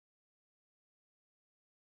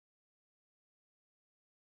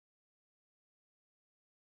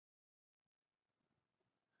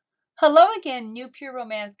Hello again, new Pure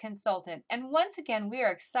Romance consultant, and once again we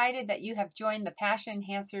are excited that you have joined the Passion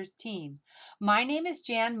Enhancers team. My name is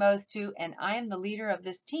Jan Mostu and I am the leader of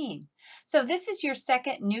this team. So this is your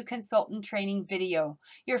second new consultant training video.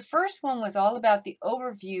 Your first one was all about the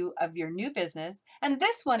overview of your new business, and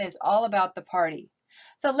this one is all about the party.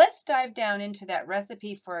 So let's dive down into that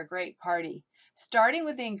recipe for a great party, starting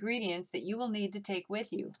with the ingredients that you will need to take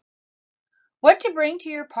with you. What to bring to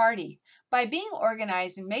your party. By being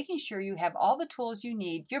organized and making sure you have all the tools you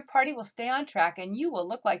need, your party will stay on track and you will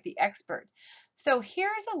look like the expert. So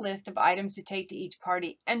here's a list of items to take to each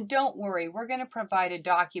party, and don't worry, we're going to provide a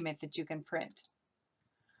document that you can print.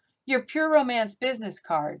 Your Pure Romance business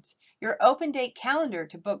cards, your open date calendar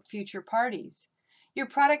to book future parties, your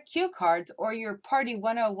product cue cards or your Party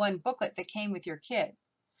 101 booklet that came with your kit,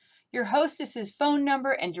 your hostess's phone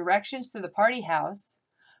number and directions to the party house,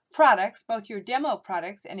 products, both your demo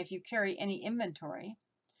products and if you carry any inventory,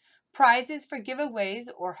 prizes for giveaways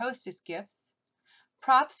or hostess gifts,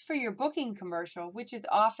 props for your booking commercial, which is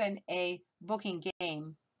often a booking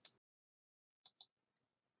game,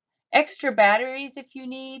 extra batteries if you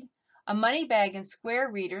need, a money bag and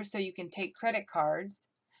square reader so you can take credit cards,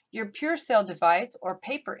 your PureCell device or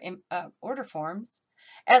paper order forms,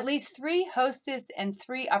 at least 3 hostess and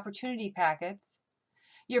 3 opportunity packets,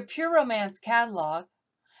 your Pure Romance catalog,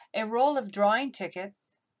 a roll of drawing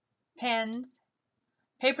tickets, pens,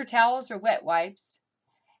 paper towels or wet wipes,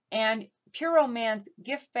 and Pure Romance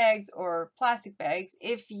gift bags or plastic bags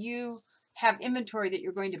if you have inventory that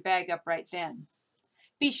you're going to bag up right then.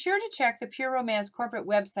 Be sure to check the Pure Romance corporate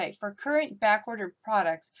website for current backordered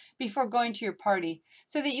products before going to your party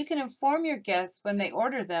so that you can inform your guests when they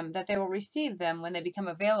order them that they will receive them when they become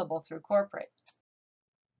available through corporate.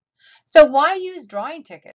 So why use drawing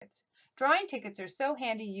tickets? Drawing tickets are so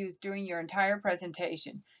handy to use during your entire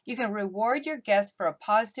presentation. You can reward your guests for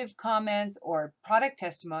positive comments or product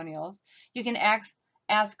testimonials. You can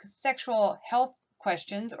ask sexual health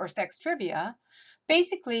questions or sex trivia.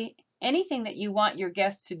 Basically, anything that you want your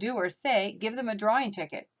guests to do or say, give them a drawing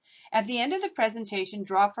ticket. At the end of the presentation,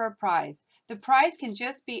 draw for a prize. The prize can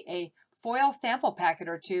just be a foil sample packet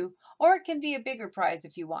or 2, or it can be a bigger prize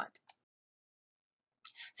if you want.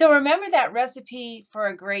 So remember that recipe for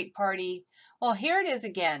a great party? Well, here it is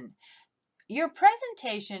again. Your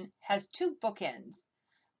presentation has 2 bookends.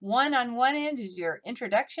 One on one end is your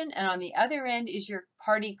introduction, and on the other end is your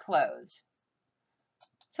party close.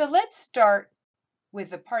 So let's start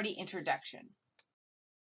with the party introduction.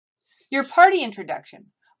 Your party introduction.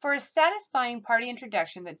 For a satisfying party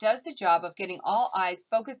introduction that does the job of getting all eyes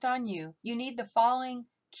focused on you, you need the following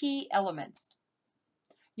key elements.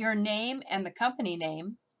 Your name and the company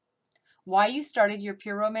name, why you started your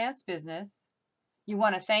Pure Romance business, you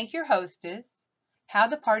want to thank your hostess, how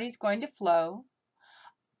the party's going to flow,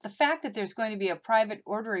 the fact that there's going to be a private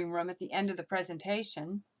ordering room at the end of the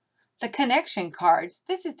presentation, the connection cards,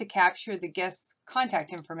 this is to capture the guest's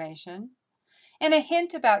contact information, and a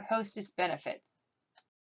hint about hostess benefits.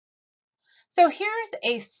 So here's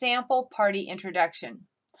a sample party introduction.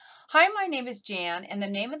 Hi, my name is Jan, and the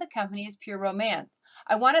name of the company is Pure Romance.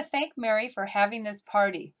 I want to thank Mary for having this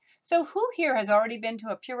party. So who here has already been to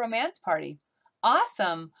a Pure Romance party?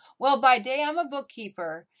 Awesome. Well, by day I'm a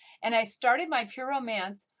bookkeeper, and I started my Pure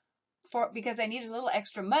Romance because I needed a little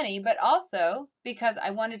extra money, but also because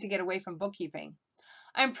I wanted to get away from bookkeeping.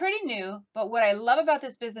 I'm pretty new, but what I love about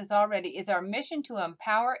this business already is our mission to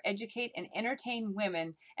empower, educate, and entertain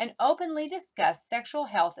women and openly discuss sexual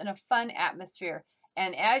health in a fun atmosphere.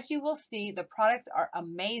 And as you will see, the products are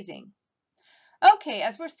amazing. Okay,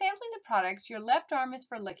 as we're sampling the products, your left arm is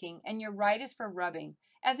for licking and your right is for rubbing,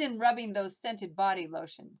 as in rubbing those scented body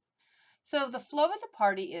lotions. So the flow of the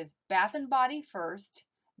party is bath and body first,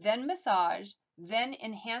 then massage, then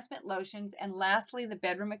enhancement lotions, and lastly the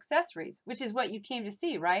bedroom accessories, which is what you came to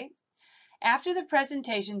see, right? After the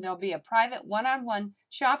presentation, there'll be a private one-on-one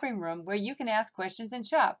shopping room where you can ask questions and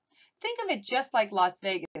shop. Think of it just like Las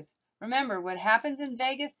Vegas. Remember, what happens in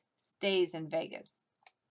Vegas stays in Vegas.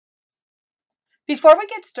 Before we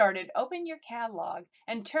get started, open your catalog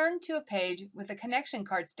and turn to a page with a connection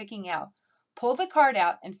card sticking out. Pull the card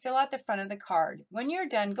out and fill out the front of the card. When you're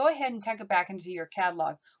done, go ahead and tuck it back into your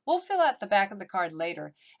catalog. We'll fill out the back of the card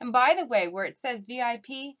later. And by the way, where it says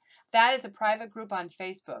VIP, that is a private group on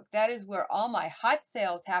Facebook. That is where all my hot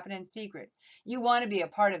sales happen in secret. You want to be a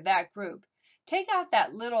part of that group. Take out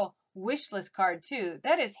that little wish list card too.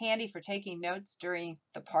 That is handy for taking notes during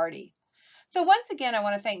the party. So once again, I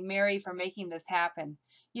want to thank Mary for making this happen.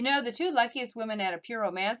 You know, the 2 luckiest women at a Pure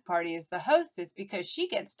Romance party is the hostess because she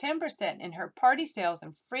gets 10% in her party sales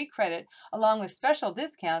and free credit along with special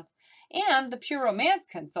discounts, and the pure romance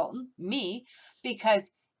consultant, me,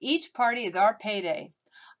 because each party is our payday.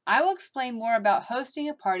 I will explain more about hosting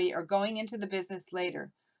a party or going into the business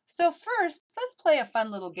later. So first, let's play a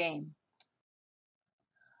fun little game.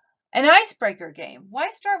 An icebreaker game. Why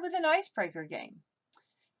start with an icebreaker game?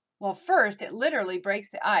 Well, first, it literally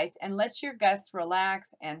breaks the ice and lets your guests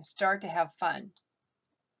relax and start to have fun.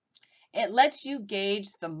 It lets you gauge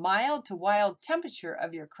the mild to wild temperature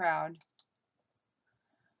of your crowd.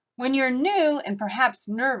 When you're new and perhaps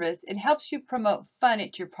nervous, it helps you promote fun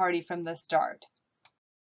at your party from the start.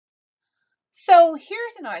 So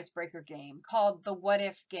here's an icebreaker game called the What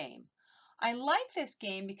If game. I like this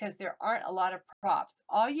game because there aren't a lot of props.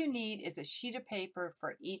 All you need is a sheet of paper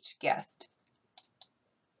for each guest.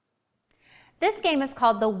 This game is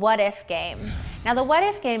called the What If game. Now the What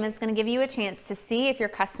If game is going to give you a chance to see if your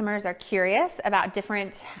customers are curious about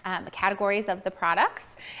different categories of the products.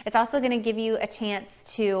 It's also going to give you a chance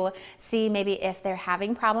to see maybe if they're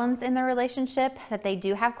having problems in their relationship that they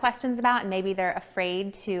do have questions about, and maybe they're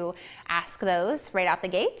afraid to ask those right out the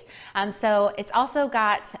gate. So it's also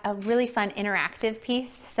got a really fun interactive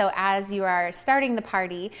piece. So as you are starting the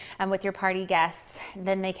party with your party guests,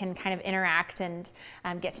 then they can kind of interact and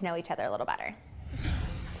get to know each other a little better.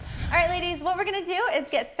 All right, ladies, what we're going to do is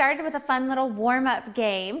get started with a fun little warm-up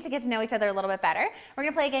game to get to know each other a little bit better. We're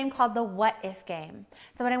going to play a game called the What If game.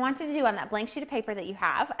 So what I want you to do on that blank sheet of paper that you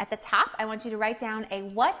have, at the top, I want you to write down a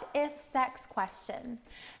what if sex question.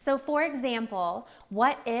 So for example,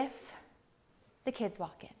 what if the kids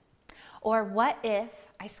walk in? Or what if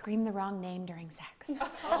I scream the wrong name during sex,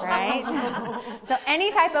 right? So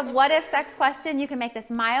any type of what if sex question, you can make this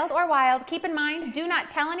mild or wild. Keep in mind, do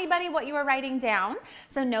not tell anybody what you are writing down,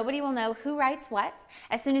 so nobody will know who writes what.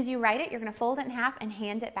 As soon as you write it, you're going to fold it in half and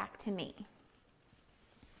hand it back to me.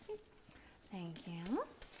 Thank you.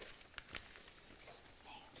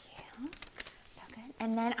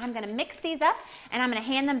 And then I'm going to mix these up, and I'm going to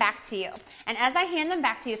hand them back to you. And as I hand them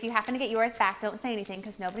back to you, if you happen to get yours back, don't say anything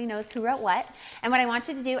because nobody knows who wrote what. And what I want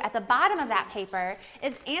you to do at the bottom of that paper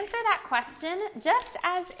is answer that question just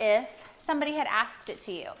as if somebody had asked it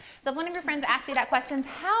to you. So if one of your friends asked you that question,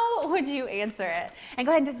 how would you answer it? And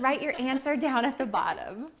go ahead and just write your answer down at the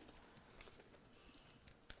bottom.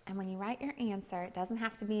 And when you write your answer, it doesn't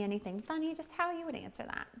have to be anything funny, just how you would answer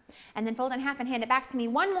that. And then fold it in half and hand it back to me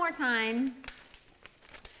one more time.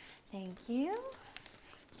 Thank you.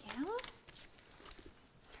 Thank you. All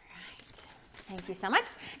right. Thank you so much.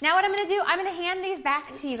 Now what I'm going to do, I'm going to hand these back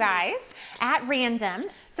to you guys at random. So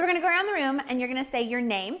we're going to go around the room, and you're going to say your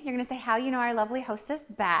name. You're going to say how you know our lovely hostess,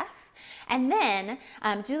 Beth. And then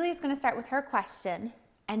Julie is going to start with her question,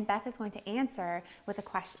 and Beth is going to answer with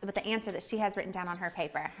the answer that she has written down on her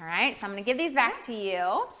paper. All right? So I'm going to give these back to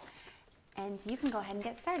you, and you can go ahead and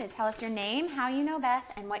get started. Tell us your name, how you know Beth,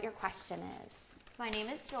 and what your question is. My name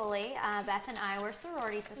is Jolie. Beth and I were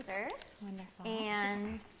sorority sisters. Wonderful.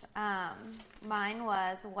 And mine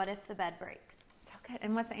was, what if the bed breaks? Okay.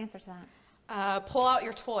 And what's the answer to that? Pull out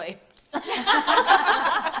your toy.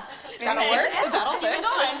 That'll work? That'll fit.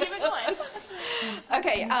 Keep it going.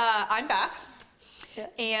 Okay, I'm Beth. Yeah.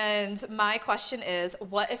 And my question is,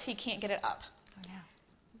 what if he can't get it up? Oh, yeah.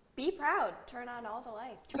 Be proud. Turn on all the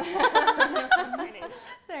lights.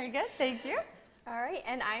 Very good. Thank you. All right,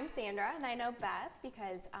 and I'm Sandra, and I know Beth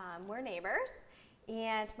because we're neighbors.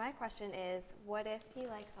 And my question is, what if he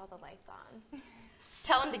likes all the lights on?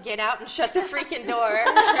 Tell him to get out and shut the freaking door.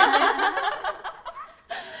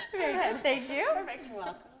 Very good. Thank you. Perfect. You're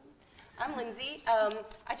welcome. I'm Lindsay.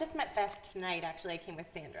 I just met Beth tonight. Actually, I came with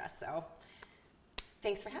Sandra, so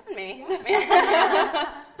thanks for having me.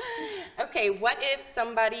 Okay, what if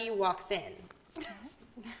somebody walks in?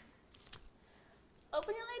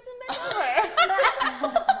 Open your legs and bend over.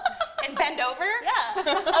 And bend over?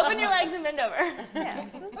 Yeah. Open your legs and bend over. Yeah.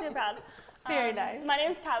 Super proud. Very nice. My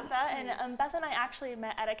name's Tabitha, and Beth and I actually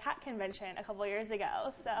met at a cat convention a couple years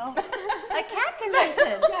ago. So. A cat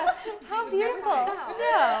convention. Yeah. How beautiful. No,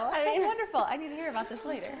 I that's mean- wonderful. I need to hear about this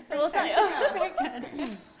later. We'll tell you. Very good.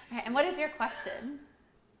 All right, and what is your question?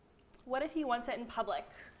 What if he wants it in public?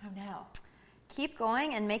 Oh, no. Keep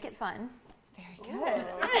going and make it fun. Very good.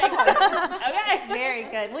 Okay. Very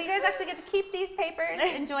good. Well, you guys actually get to keep these papers,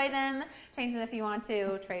 enjoy them, change them if you want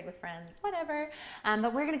to, trade with friends, whatever.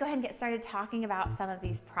 But we're going to go ahead and get started talking about some of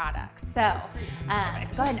these products. So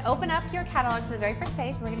go ahead and open up your catalog to the very first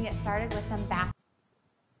page. We're going to get started with some bath.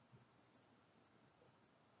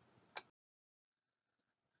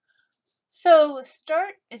 So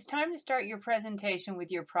it's time to start your presentation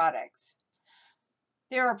with your products.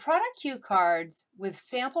 There are product cue cards with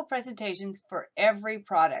sample presentations for every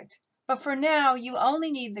product, But for now, you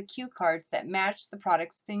only need the cue cards that match the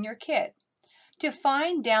products in your kit. To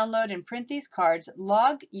find, download, and print these cards,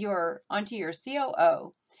 log onto your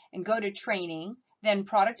COO and go to Training, then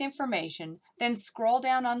Product Information, then scroll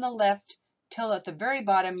down on the left till at the very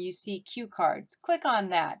bottom you see cue cards. Click on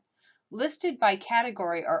that. Listed by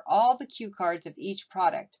category are all the cue cards of each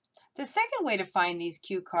product. The second way to find these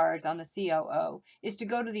cue cards on the COO is to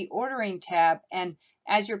go to the Ordering tab, and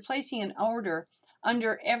as you're placing an order,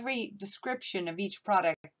 under every description of each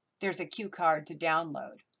product, there's a cue card to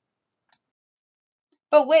download.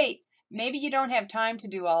 But wait, maybe you don't have time to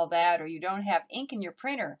do all that, or you don't have ink in your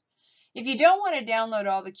printer. If you don't want to download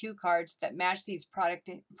all the cue cards that match these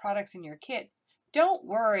products in your kit, don't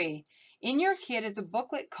worry. In your kit is a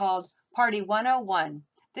booklet called Party 101.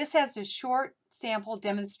 This has a short sample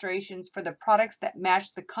demonstrations for the products that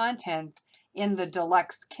match the contents in the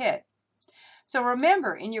deluxe kit. So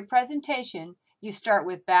remember, in your presentation, you start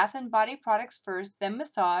with bath and body products first, then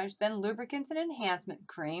massage, then lubricants and enhancement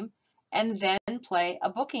cream, and then play a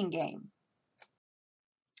booking game.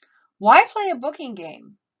 Why play a booking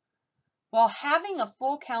game? Well, having a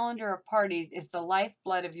full calendar of parties is the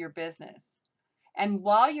lifeblood of your business. And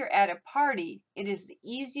while you're at a party, it is the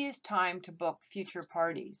easiest time to book future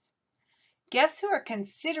parties. Guests who are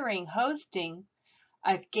considering hosting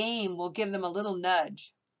a game will give them a little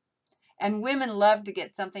nudge. And women love to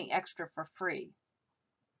get something extra for free.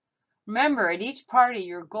 Remember, at each party,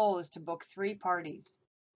 your goal is to book 3 parties.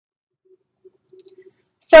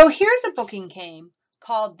 So here's a booking game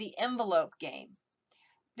called the envelope game.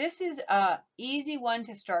 This is an easy one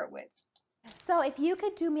to start with. So if you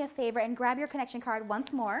could do me a favor and grab your connection card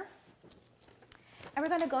once more, and we're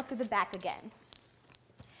going to go through the back again.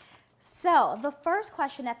 So the first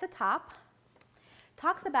question at the top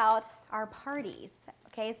talks about our parties.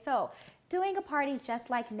 Okay, so doing a party just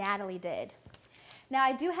like Natalie did. Now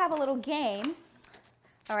I do have a little game,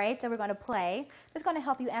 all right, that we're going to play. It's going to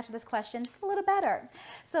help you answer this question a little better.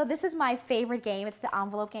 So this is my favorite game. It's the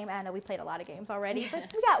envelope game. I know we played a lot of games already,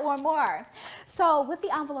 but we got one more. So with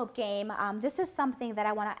the envelope game, this is something that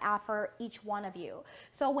I want to offer each one of you.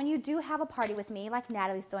 So when you do have a party with me, like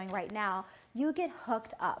Natalie's doing right now, you get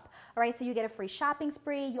hooked up. All right, so you get a free shopping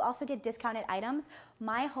spree. You also get discounted items.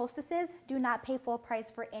 My hostesses do not pay full price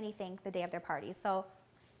for anything the day of their party. So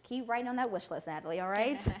keep writing on that wish list, Natalie, all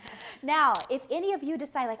right? Now, if any of you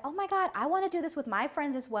decide like, oh my God, I want to do this with my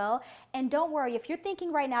friends as well, and don't worry, if you're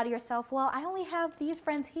thinking right now to yourself, well, I only have these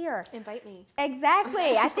friends here. Invite me.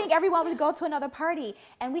 Exactly. I think everyone would go to another party,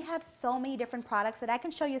 and we have so many different products that I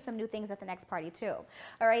can show you some new things at the next party too.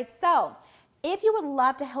 All right, so if you would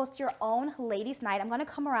love to host your own ladies' night, I'm going to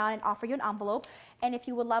come around and offer you an envelope. And if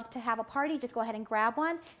you would love to have a party, just go ahead and grab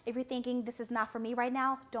one. If you're thinking this is not for me right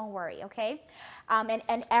now, don't worry, okay?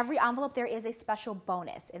 And every envelope, there is a special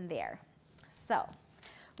bonus in there. So,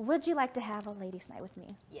 would you like to have a ladies' night with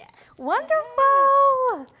me? Yes. Wonderful.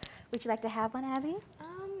 Yes. Would you like to have one, Abby?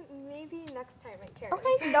 Maybe next time at Karen's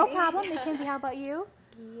Okay, no problem. Mackenzie, how about you?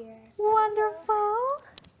 Yes. Wonderful.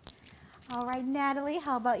 All right, Natalie,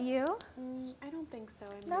 how about you? I don't think so.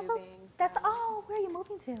 I'm That's moving. That's oh, where are you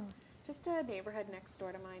moving to? Just a neighborhood next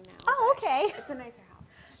door to mine now. Oh, okay. It's a nicer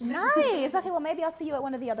house. Nice. Okay, well, maybe I'll see you at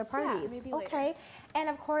one of the other parties. Yeah, maybe later. Okay. And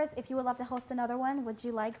of course, if you would love to host another one, would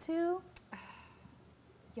you like to?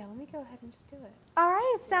 Yeah, let me go ahead and just do it. All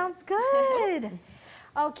right, sounds good.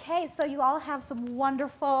 Okay, so you all have some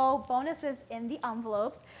wonderful bonuses in the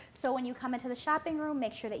envelopes. So when you come into the shopping room,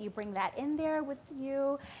 make sure that you bring that in there with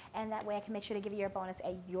you, and that way I can make sure to give you your bonus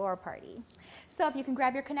at your party. So if you can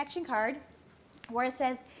grab your connection card, where it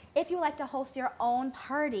says, if you would like to host your own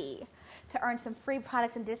party to earn some free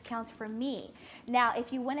products and discounts from me. Now,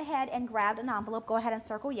 if you went ahead and grabbed an envelope, go ahead and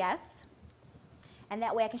circle yes. And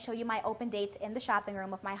that way I can show you my open dates in the shopping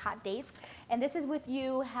room of my hot dates. And this is if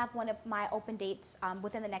you have one of my open dates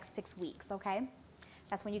within the next 6 weeks, okay?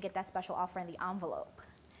 That's when you get that special offer in the envelope.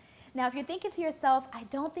 Now, if you're thinking to yourself, I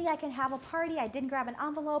don't think I can have a party, I didn't grab an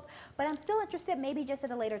envelope, but I'm still interested maybe just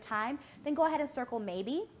at a later time, then go ahead and circle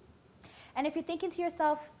maybe. And if you're thinking to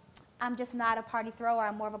yourself, I'm just not a party thrower,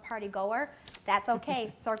 I'm more of a party goer, that's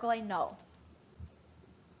okay, circle a no.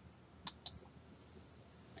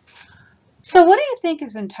 So what do you think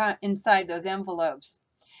is inside those envelopes?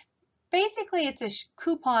 Basically, it's a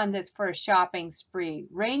coupon that's for a shopping spree,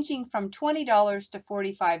 ranging from $20 to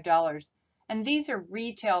 $45. And these are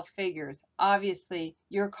retail figures. Obviously,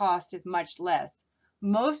 your cost is much less.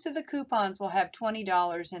 Most of the coupons will have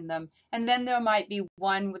 $20 in them, and then there might be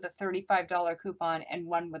one with a $35 coupon and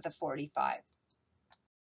one with a $45.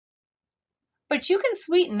 But you can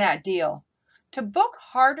sweeten that deal. To book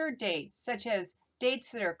harder dates, such as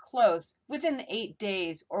dates that are close within the 8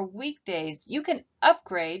 days or weekdays, you can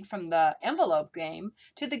upgrade from the envelope game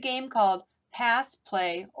to the game called Pass,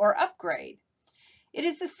 Play, or Upgrade. It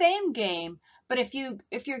is the same game, but if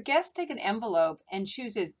your guest take an envelope and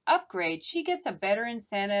chooses Upgrade, she gets a better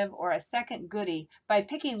incentive or a second goodie by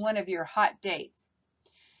picking one of your hot dates.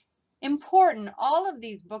 Important, all of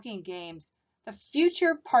these booking games, the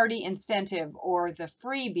future party incentive or the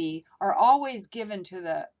freebie are always given to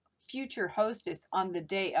the future hostess on the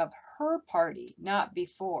day of her party, not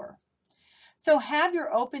before. So have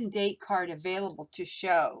your open date card available to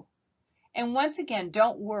show. And once again,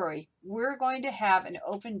 don't worry, we're going to have an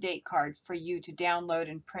open date card for you to download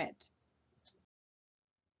and print.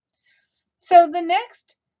 So the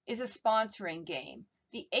next is a sponsoring game.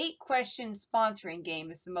 The 8-question sponsoring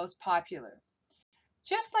game is the most popular.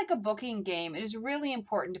 Just like a booking game, it is really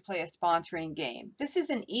important to play a sponsoring game. This is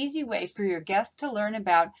an easy way for your guests to learn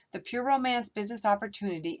about the Pure Romance business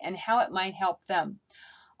opportunity and how it might help them.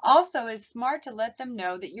 Also, it is smart to let them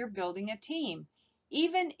know that you're building a team.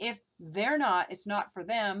 Even if it's not for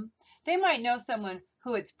them, they might know someone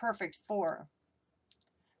who it's perfect for.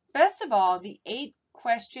 Best of all, the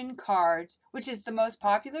 8-question cards, which is the most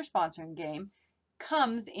popular sponsoring game,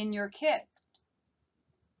 comes in your kit.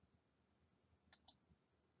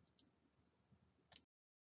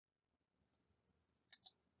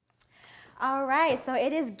 All right, so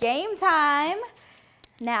it is game time.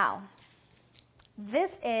 Now,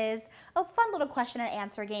 this is a fun little question and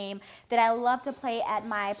answer game that I love to play at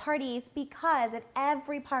my parties because at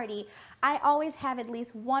every party, I always have at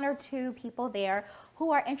least 1 or 2 people there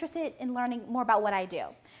who are interested in learning more about what I do.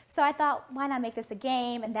 So I thought, why not make this a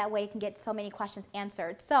game, and that way you can get so many questions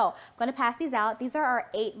answered. So I'm going to pass these out. These are our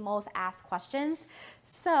 8 most asked questions.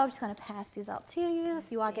 So I'm just going to pass these out to you so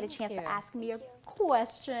you all get a chance to ask me a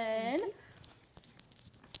question.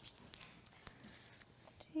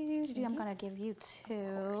 I'm going to give you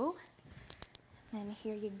 2. And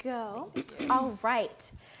here you go. All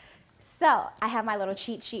right. So I have my little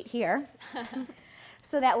cheat sheet here.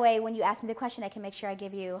 So that way when you ask me the question, I can make sure I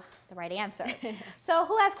give you the right answer. So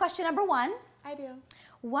who has question number 1? I do.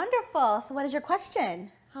 Wonderful. So what is your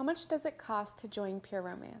question? How much does it cost to join Pure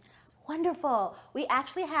Romance? Wonderful. We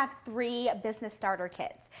actually have 3 business starter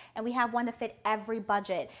kits, and we have one to fit every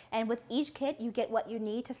budget. And with each kit, you get what you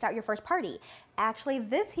need to start your first party. Actually,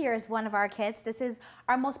 this here is one of our kits. This is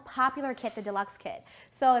our most popular kit, the deluxe kit.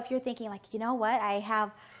 So if you're thinking like, you know what, I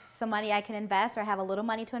have some money I can invest, or I have a little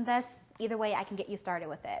money to invest, either way, I can get you started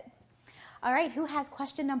with it. All right, who has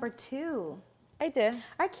question number 2? I do. All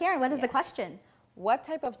right, Karen, what is the question? What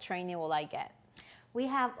type of training will I get? We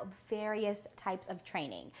have various types of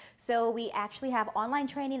training. So we actually have online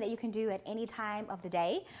training that you can do at any time of the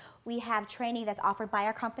day. We have training that's offered by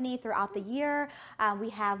our company throughout the year. We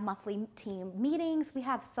have monthly team meetings. We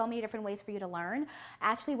have so many different ways for you to learn.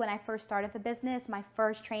 Actually, when I first started the business, my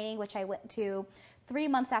first training, which I went to 3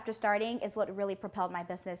 months after starting, is what really propelled my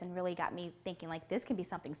business and really got me thinking like this can be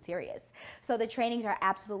something serious. So the trainings are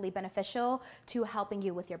absolutely beneficial to helping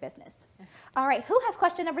you with your business. All right, who has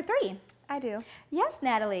question number 3? I do. Yes,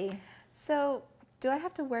 Natalie. So, do I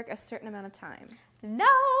have to work a certain amount of time? No,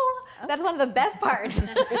 that's one of the best parts.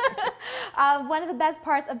 One of the best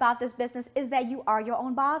parts about this business is that you are your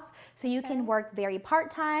own boss, so you can work very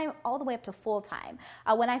part-time all the way up to full-time.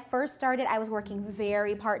 When I first started, I was working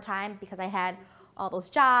very part-time because I had all those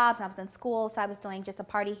jobs and I was in school, so I was doing just a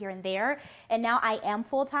party here and there. And now I am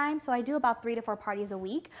full-time, so I do about 3 to 4 parties a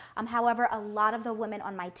week. However, a lot of the women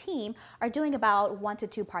on my team are doing about 1 to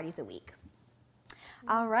 2 parties a week.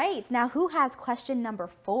 All right, now who has question number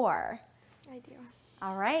 4? I do.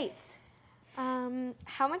 All right.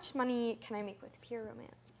 How much money can I make with Pure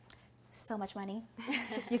Romance? So much money.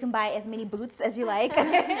 You can buy as many boots as you like.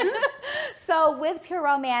 So with Pure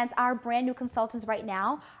Romance, our brand new consultants right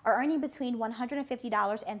now are earning between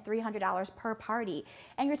 $150 and $300 per party.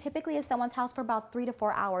 And you're typically at someone's house for about 3 to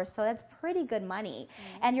 4 hours. So that's pretty good money.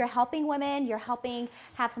 And you're helping women, you're helping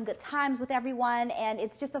have some good times with everyone. And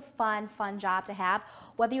it's just a fun job to have.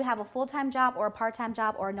 Whether you have a full-time job or a part-time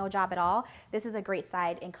job or no job at all, this is a great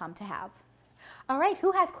side income to have. All right,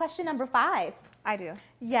 who has question number 5? I do.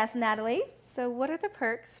 Yes, Natalie? So what are the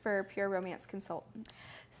perks for Pure Romance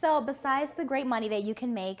consultants? So besides the great money that you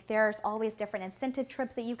can make, there's always different incentive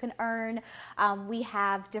trips that you can earn. We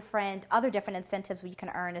have other different incentives you can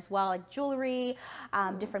earn as well, like jewelry,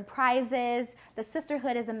 different prizes. The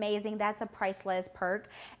sisterhood is amazing. That's a priceless perk.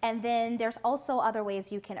 And then there's also other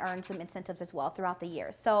ways you can earn some incentives as well throughout the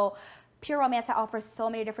year. So Pure Romance offers so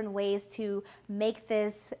many different ways to make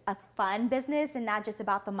this a fun business and not just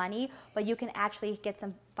about the money, but you can actually get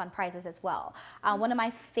some fun prizes as well. One of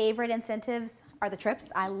my favorite incentives are the trips.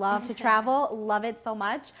 I love to travel, love it so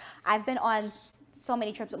much. I've been on so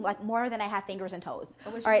many trips, like more than I have fingers and toes.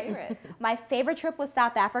 What was your favorite? My favorite trip was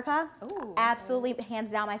South Africa. Ooh. Absolutely,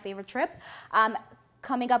 hands down, my favorite trip.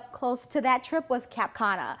 Coming up close to that trip was Cap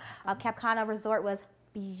Cana. Cap Cana Resort was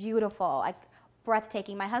beautiful, like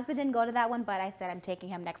breathtaking. My husband didn't go to that one, but I said I'm taking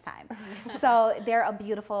him next time. So they're a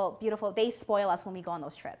beautiful, beautiful, they spoil us when we go on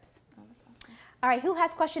those trips. Oh, that's awesome. All right, who has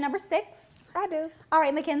question number 6? I do. All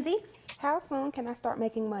right, Mackenzie. How soon can I start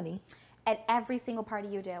making money? At every single party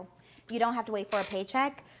you do. You don't have to wait for a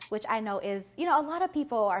paycheck, which I know is, you know, a lot of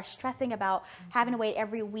people are stressing about having to wait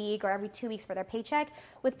every week or every 2 weeks for their paycheck.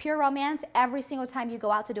 With Pure Romance, every single time you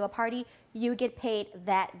go out to do a party, you get paid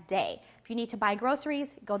that day. If you need to buy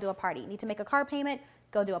groceries, go do a party. Need to make a car payment,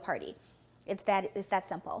 go do a party. It's that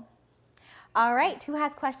simple. All right, who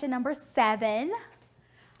has question number 7?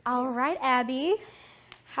 All right, Abby.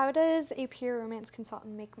 How does a Pure Romance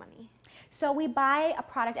consultant make money? So we buy a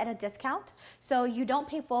product at a discount. So you don't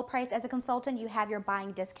pay full price as a consultant, you have your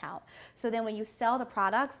buying discount. So then when you sell the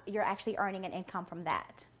products, you're actually earning an income from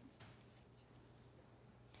that.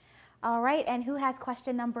 All right, and who has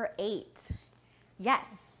question number 8? Yes.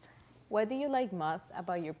 What do you like most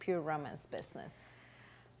about your Pure Romance business?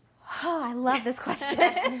 Oh, I love this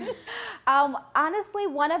question. Honestly,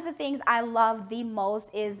 one of the things I love the most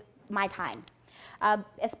is my time.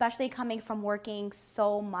 Especially coming from working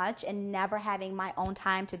so much and never having my own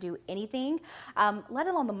time to do anything, let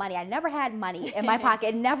alone the money. I never had money in my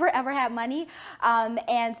pocket, never ever had money.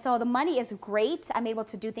 And so the money is great. I'm able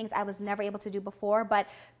to do things I was never able to do before, but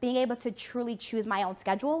being able to truly choose my own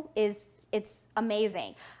schedule it's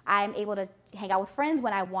amazing. I'm able to hang out with friends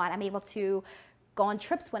when I want. I'm able to go on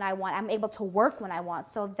trips when I want. I'm able to work when I want.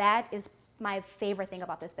 So that is my favorite thing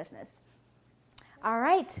about this business. All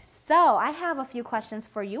right, so I have a few questions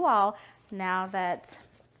for you all now that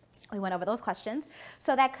we went over those questions.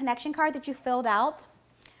 So that connection card that you filled out,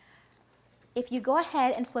 if you go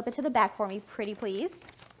ahead and flip it to the back for me, pretty please.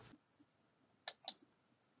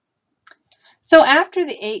 So after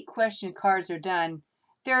the 8 question cards are done,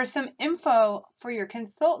 there are some info for your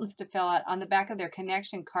consultants to fill out on the back of their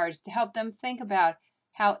connection cards to help them think about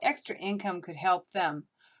how extra income could help them.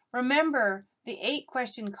 Remember, the 8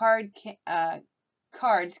 question cards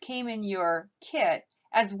came in your kit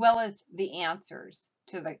as well as the answers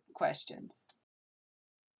to the questions.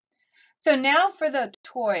 So now for the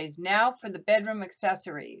toys, now for the bedroom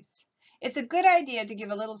accessories. It's a good idea to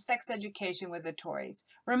give a little sex education with the toys.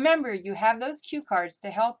 Remember, you have those cue cards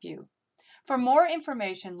to help you. For more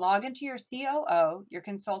information, log into your COO, your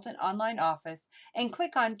consultant online office, and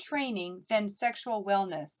click on Training, then Sexual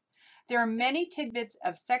Wellness. There are many tidbits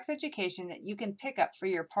of sex education that you can pick up for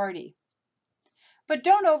your party. But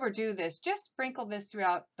don't overdo this. Just sprinkle this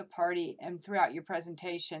throughout the party and throughout your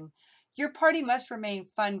presentation. Your party must remain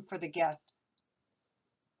fun for the guests.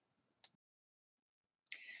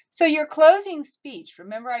 So your closing speech,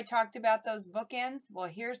 remember I talked about those bookends? Well,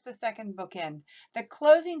 here's the second bookend. The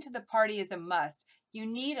closing to the party is a must. You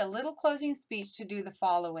need a little closing speech to do the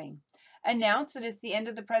following. Announce that it's the end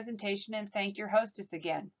of the presentation and thank your hostess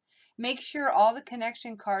again. Make sure all the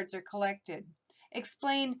connection cards are collected.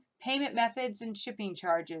 Explain payment methods and shipping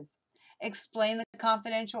charges. Explain the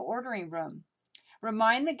confidential ordering room.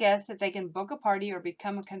 Remind the guests that they can book a party or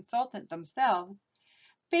become a consultant themselves.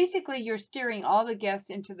 Basically, you're steering all the guests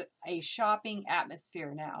into a shopping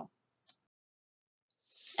atmosphere now.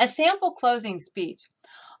 A sample closing speech.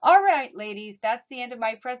 All right, ladies, that's the end of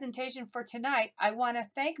my presentation for tonight. I want to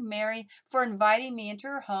thank Mary for inviting me into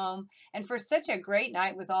her home and for such a great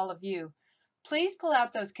night with all of you. Please pull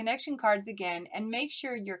out those connection cards again and make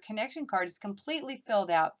sure your connection card is completely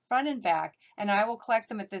filled out front and back, and I will collect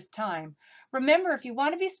them at this time. Remember, if you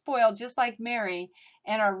want to be spoiled just like Mary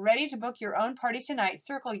and are ready to book your own party tonight,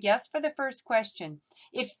 circle yes for the first question.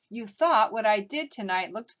 If you thought what I did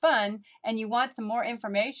tonight looked fun and you want some more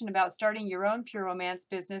information about starting your own Pure Romance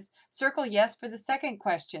business, circle yes for the second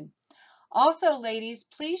question. Also, ladies,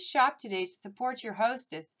 please shop today to support your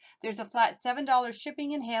hostess. There's a flat $7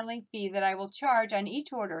 shipping and handling fee that I will charge on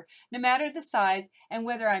each order, no matter the size and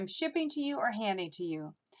whether I'm shipping to you or handing to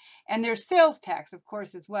you. And there's sales tax, of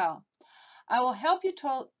course, as well. I will help you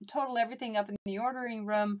total everything up in the ordering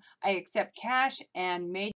room. I accept cash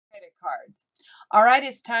and major credit cards. All right,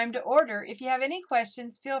 it's time to order. If you have any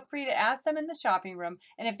questions, feel free to ask them in the shopping room.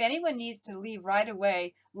 And if anyone needs to leave right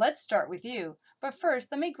away, let's start with you. But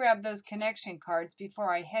first, let me grab those connection cards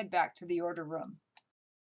before I head back to the order room.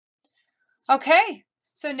 Okay,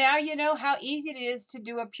 So now you know how easy it is to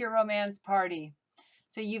do a pure romance party.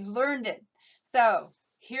 So you've learned it. So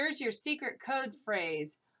here's your secret code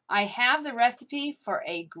phrase. I have the recipe for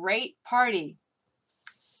a great party.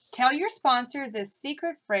 Tell your sponsor this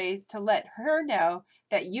secret phrase to let her know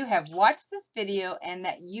that you have watched this video and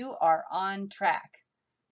that you are on track.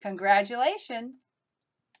 Congratulations!